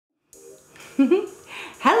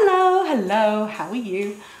Hello, how are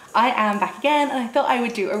you? I am back again and I thought I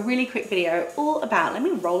would do a really quick video all about, let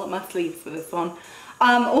me roll up my sleeves for this one,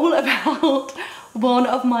 all about one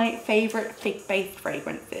of my favorite fig-based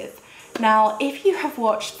fragrances. Now, if you have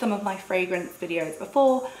watched some of my fragrance videos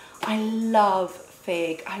before, I love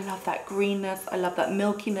fig. I love that greenness, I love that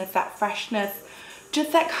milkiness, that freshness,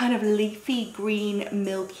 just that kind of leafy green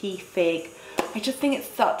milky fig. I just think it's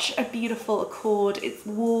such a beautiful accord. It's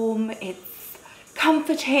warm, it's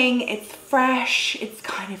comforting, it's fresh, it's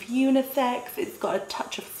kind of unisex, it's got a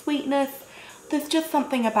touch of sweetness. There's just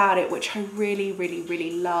something about it which I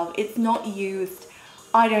really love. It's not used,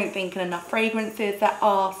 I don't think, in enough fragrances. There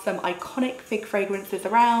are some iconic fig fragrances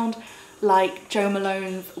around, like Jo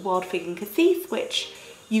Malone's Wild Fig and Cassis, which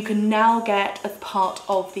you can now get as part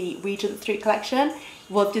of the Regent Street collection. It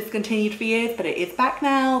was discontinued for years, but it is back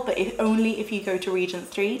now, but only if you go to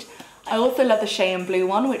Regent Street. I also love the Cheyenne Blue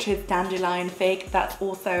one, which is Dandelion Fig. That's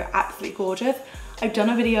also absolutely gorgeous. I've done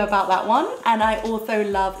a video about that one, and I also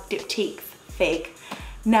love Diptyque's Fig.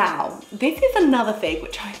 Now, this is another fig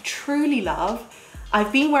which I truly love.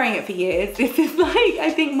 I've been wearing it for years. This is like,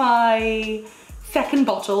 I think, my second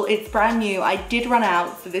bottle. It's brand new. I did run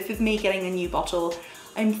out, so this is me getting a new bottle.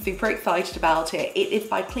 I'm super excited about it. It is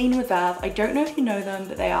by Clean Reserve. I don't know if you know them,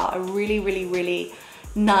 but they are a really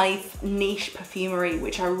nice niche perfumery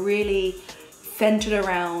which are really centered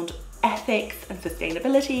around ethics and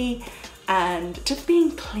sustainability and just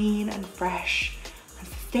being clean and fresh and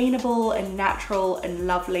sustainable and natural and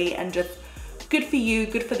lovely and just good for you,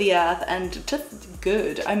 good for the earth, and just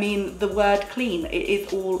good. I mean, the word clean, it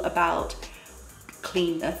is all about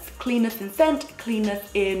cleanness. Cleanness in scent,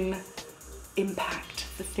 cleanness in impact,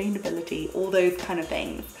 sustainability, all those kind of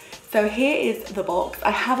things. So here is the box.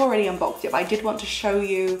 I have already unboxed it, but I did want to show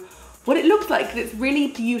you what it looks like because it's really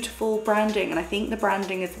beautiful branding, and I think the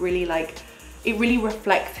branding is really like, it really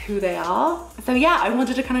reflects who they are. So yeah, I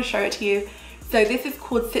wanted to kind of show it to you. So this is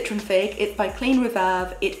called Citron Fig. It's by Clean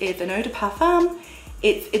Reserve. It is an eau de parfum.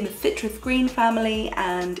 It's in the citrus green family,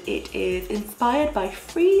 and it is inspired by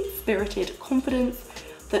free-spirited confidence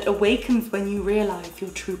that awakens when you realize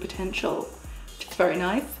your true potential. Very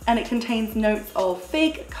nice, and it contains notes of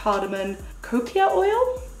fig, cardamom, copia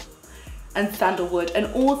oil and sandalwood. And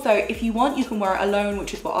also, if you want, you can wear it alone,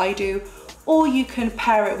 which is what I do, or you can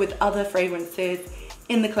pair it with other fragrances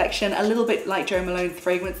in the collection, a little bit like Jo Malone's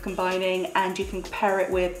fragrance combining, and you can pair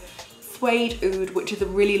it with Suede Oud, which is a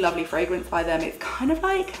really lovely fragrance by them. It's kind of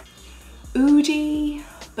like oudy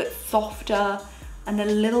but softer and a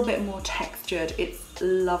little bit more textured. It's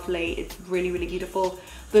lovely, it's really beautiful.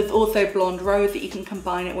 There's also Blonde Rose that you can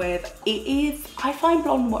combine it with. It is, I find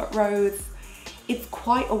Blonde Rose, it's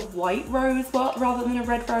quite a white rose rather than a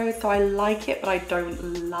red rose, so I like it, but I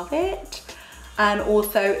don't love it. And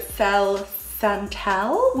also Celle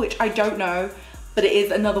Santal, which I don't know, but it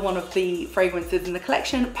is another one of the fragrances in the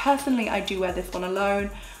collection. Personally, I do wear this one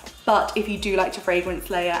alone, but if you do like to fragrance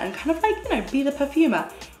layer and kind of like, you know, be the perfumer,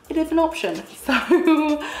 it is an option. So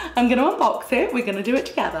I'm gonna unbox it, we're gonna do it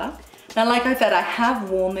together. Now, like I said, I have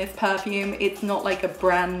worn this perfume. It's not like a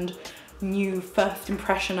brand new first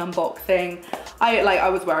impression unboxing. I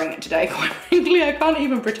was wearing it today, quite frankly, I can't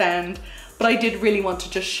even pretend, but I did really want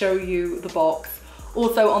to just show you the box.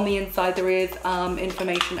 Also on the inside there is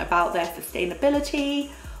information about their sustainability,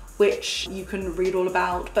 which you can read all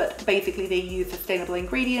about, but basically they use sustainable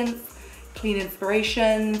ingredients, clean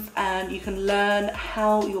inspirations, and you can learn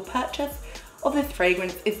how your purchase of this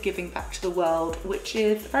fragrance is giving back to the world, which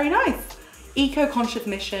is very nice. Eco-conscious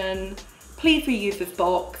mission, please reuse this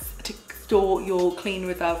box to store your Clean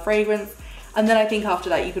Reserve fragrance, and then I think after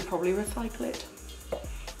that you could probably recycle it.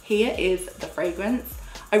 Here is the fragrance.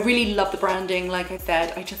 I really love the branding, like I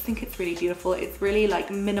said. I just think it's really beautiful. It's really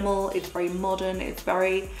like minimal, it's very modern, it's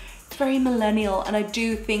very millennial, and I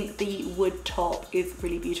do think the wood top is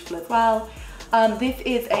really beautiful as well. This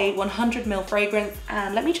is a 100ml fragrance,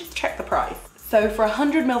 and let me just check the price. So for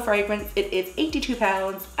 100ml fragrance, it is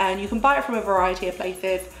 £82, and you can buy it from a variety of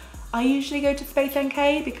places. I usually go to Space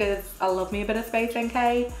NK because I love me a bit of Space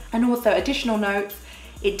NK. And also additional notes,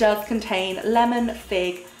 it does contain lemon,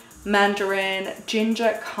 fig, mandarin,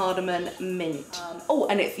 ginger, cardamom, mint. Oh,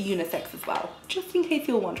 and it's unisex as well, just in case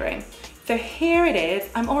you're wondering. So here it is.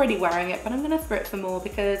 I'm already wearing it, but I'm gonna spritz some more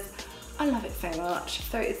because I love it so much.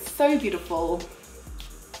 So it's so beautiful.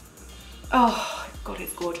 Oh God,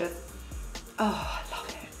 it's gorgeous. Oh, I love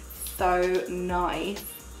it. It's so nice.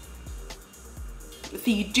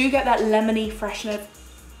 So you do get that lemony freshness,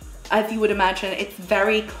 as you would imagine. It's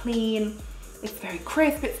very clean, it's very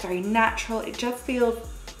crisp, it's very natural. It just feels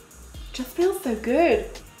so good.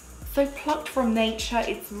 so plucked from nature.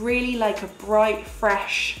 It's really like a bright,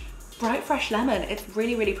 fresh lemon. It's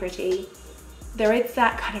really, really pretty. There is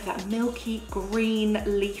that kind of that milky green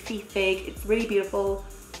leafy fig. It's really beautiful.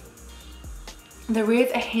 There is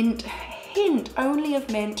a hint only of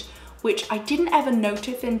mint, which I didn't ever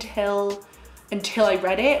notice until I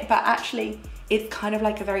read it, but actually it's kind of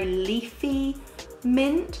like a very leafy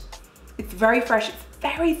mint. It's very fresh, it's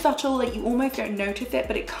very subtle, like you almost don't notice it,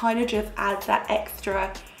 but it kind of just adds that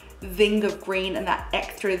extra zing of green and that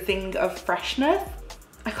extra zing of freshness.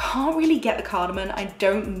 I can't really get the cardamom. I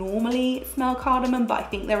don't normally smell cardamom, but I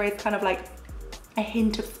think there is kind of like a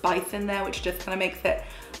hint of spice in there, which just kind of makes it,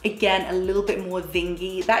 again, a little bit more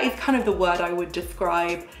zingy. That is kind of the word I would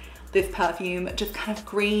describe this perfume. Just kind of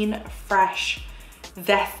green, fresh,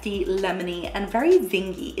 zesty, lemony, and very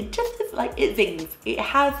zingy. It just is like, it zings. It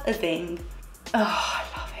has a zing. Oh,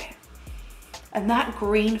 I love it. And that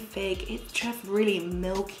green fig, it's just really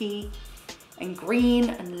milky and green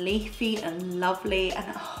and leafy and lovely, and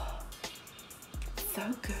oh, so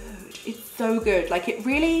good. It's so good. Like it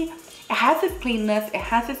has this cleanness, it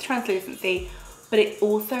has this translucency, but it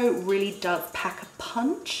also really does pack a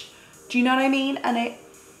punch. Do you know what I mean? And it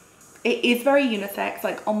is very unisex.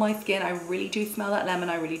 Like on my skin, I really do smell that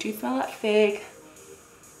lemon, I really do smell that fig,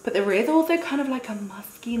 but there is also kind of like a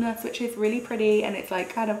muskiness, which is really pretty, and it's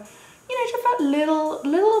like kind of, you know, just that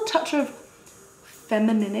little touch of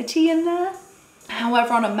femininity in there.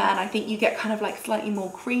 However, on a man, I think you get kind of like slightly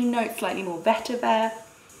more green notes, slightly more vetiver,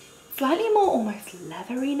 slightly more almost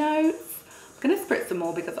leathery notes. I'm gonna spritz some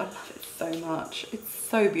more because I love it so much. It's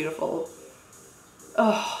so beautiful.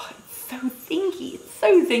 Oh, it's so zingy, it's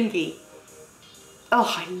so zingy.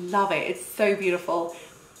 Oh, I love it, it's so beautiful.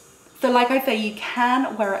 So like I say, you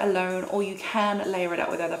can wear it alone or you can layer it up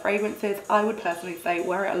with other fragrances. I would personally say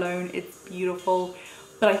wear it alone, it's beautiful.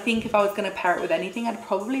 But I think if I was going to pair it with anything, I'd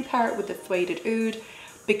probably pair it with the Suede Oud,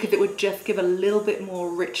 because it would just give a little bit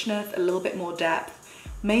more richness, a little bit more depth.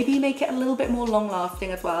 Maybe make it a little bit more long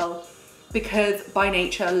lasting as well, because by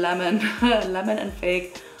nature, lemon and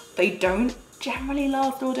fig, they don't generally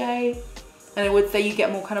last all day. And I would say you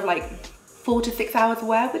get more kind of like 4 to 6 hours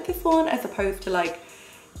wear with this one, as opposed to like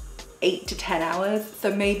 8 to 10 hours.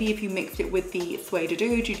 So maybe if you mixed it with the Suede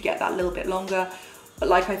Oud, you'd get that little bit longer. But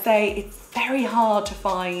like I say, it's very hard to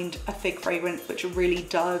find a fig fragrance which really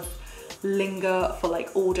does linger for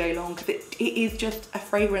like all day long, because it is just a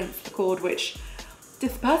fragrance accord which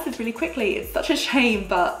disperses really quickly. It's such a shame,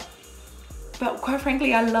 but quite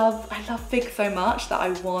frankly, I love fig so much that I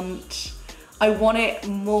want it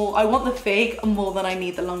more. I want the fig more than I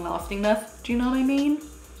need the long lastingness. Do you know what I mean?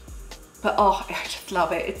 But oh, I just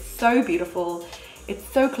love it. It's so beautiful. It's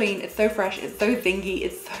so clean, it's so fresh, it's so zingy,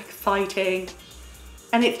 it's so exciting.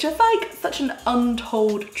 And it's just like such an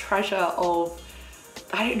untold treasure of,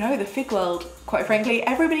 I don't know, the fig world, quite frankly.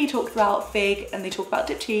 Everybody talks about fig and they talk about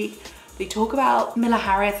diptyque. They talk about Miller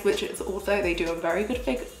Harris, which is also, they do a very good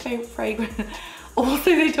fig fragrance.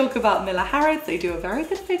 Also, they talk about Miller Harris. They do a very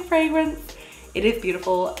good fig fragrance. It is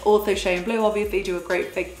beautiful. Also, Shea & Blue obviously do a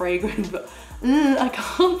great fig fragrance, but I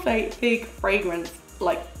can't say fig fragrance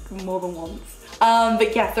like more than once.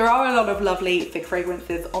 But yes, there are a lot of lovely fig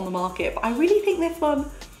fragrances on the market, but I really think this one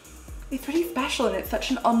is really special, and it's such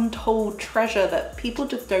an untold treasure that people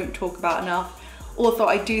just don't talk about enough. Also,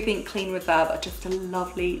 I do think Clean Reserve are just a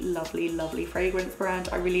lovely, lovely, lovely fragrance brand.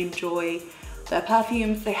 I really enjoy their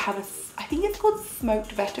perfumes. They have I think it's called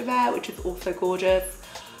Smoked Vetiver, which is also gorgeous.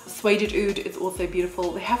 Suede Oud is also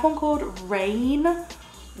beautiful. They have one called Rain,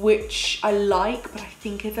 which I like, but I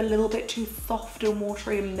think is a little bit too soft and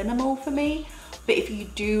watery and minimal for me. But if you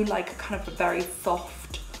do like a kind of a very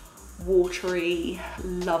soft, watery,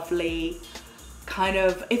 lovely kind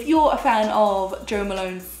of, if you're a fan of Jo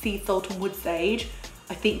Malone's Sea Salt and Wood Sage,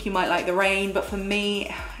 I think you might like the Rain, but for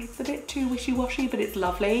me, it's a bit too wishy-washy, but it's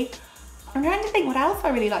lovely. I'm trying to think what else I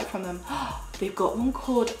really like from them. They've got one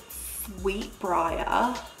called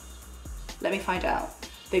Sweetbriar. Let me find out.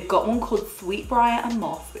 They've got one called Sweetbriar and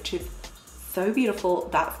Moss, which is so beautiful.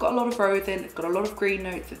 That's got a lot of rose in, it's got a lot of green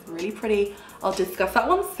notes, it's really pretty. I'll discuss that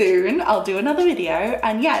one soon. I'll do another video.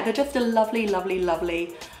 And yeah, they're just a lovely, lovely,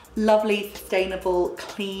 lovely, lovely, sustainable,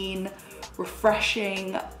 clean,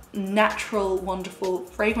 refreshing, natural, wonderful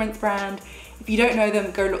fragrance brand. If you don't know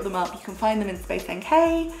them, go look them up. You can find them in Space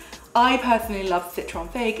NK. I personally love Citron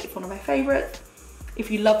Fig, it's one of my favorites. If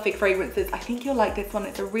you love fig fragrances, I think you'll like this one.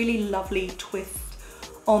 It's a really lovely twist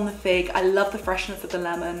on the fig. I love the freshness of the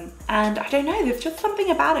lemon, and I don't know, there's just something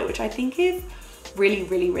about it which I think is really,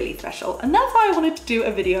 really, really special. And that's why I wanted to do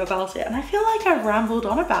a video about it. And I feel like I've rambled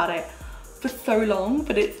on about it for so long,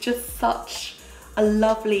 but it's just such a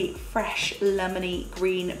lovely, fresh, lemony,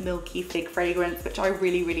 green, milky fig fragrance, which I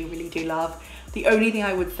really, really, really do love. The only thing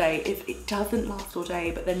I would say is it doesn't last all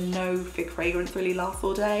day, but then no fig fragrance really lasts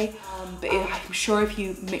all day. I'm sure if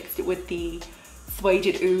you mixed it with the suede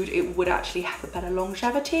oud, it would actually have a better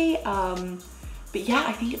longevity. But yeah,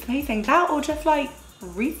 I think it's amazing. That or just like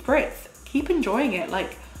re-spritz, keep enjoying it.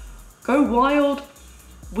 Like go wild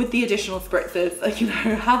with the additional spritzes, like, you know,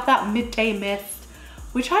 have that midday mist,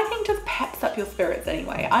 which I think just peps up your spirits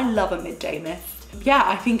anyway. I love a midday mist. Yeah,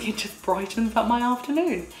 I think it just brightens up my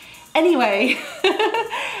afternoon. Anyway,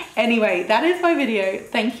 that is my video.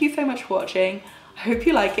 Thank you so much for watching. I hope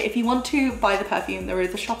you like it. If you want to buy the perfume, there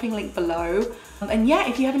is a shopping link below. And yeah,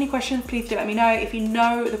 if you have any questions, please do let me know. If you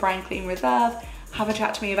know the brand Clean Reserve, have a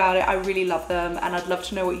chat to me about it. I really love them and I'd love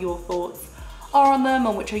to know what your thoughts are on them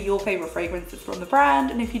and which are your favorite fragrances from the brand.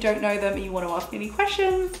 And if you don't know them and you want to ask me any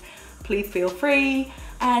questions, please feel free.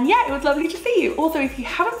 And yeah, it was lovely to see you. Also, if you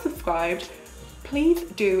haven't subscribed, please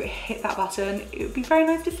do hit that button. It would be very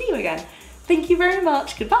nice to see you again. Thank you very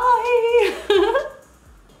much. Goodbye.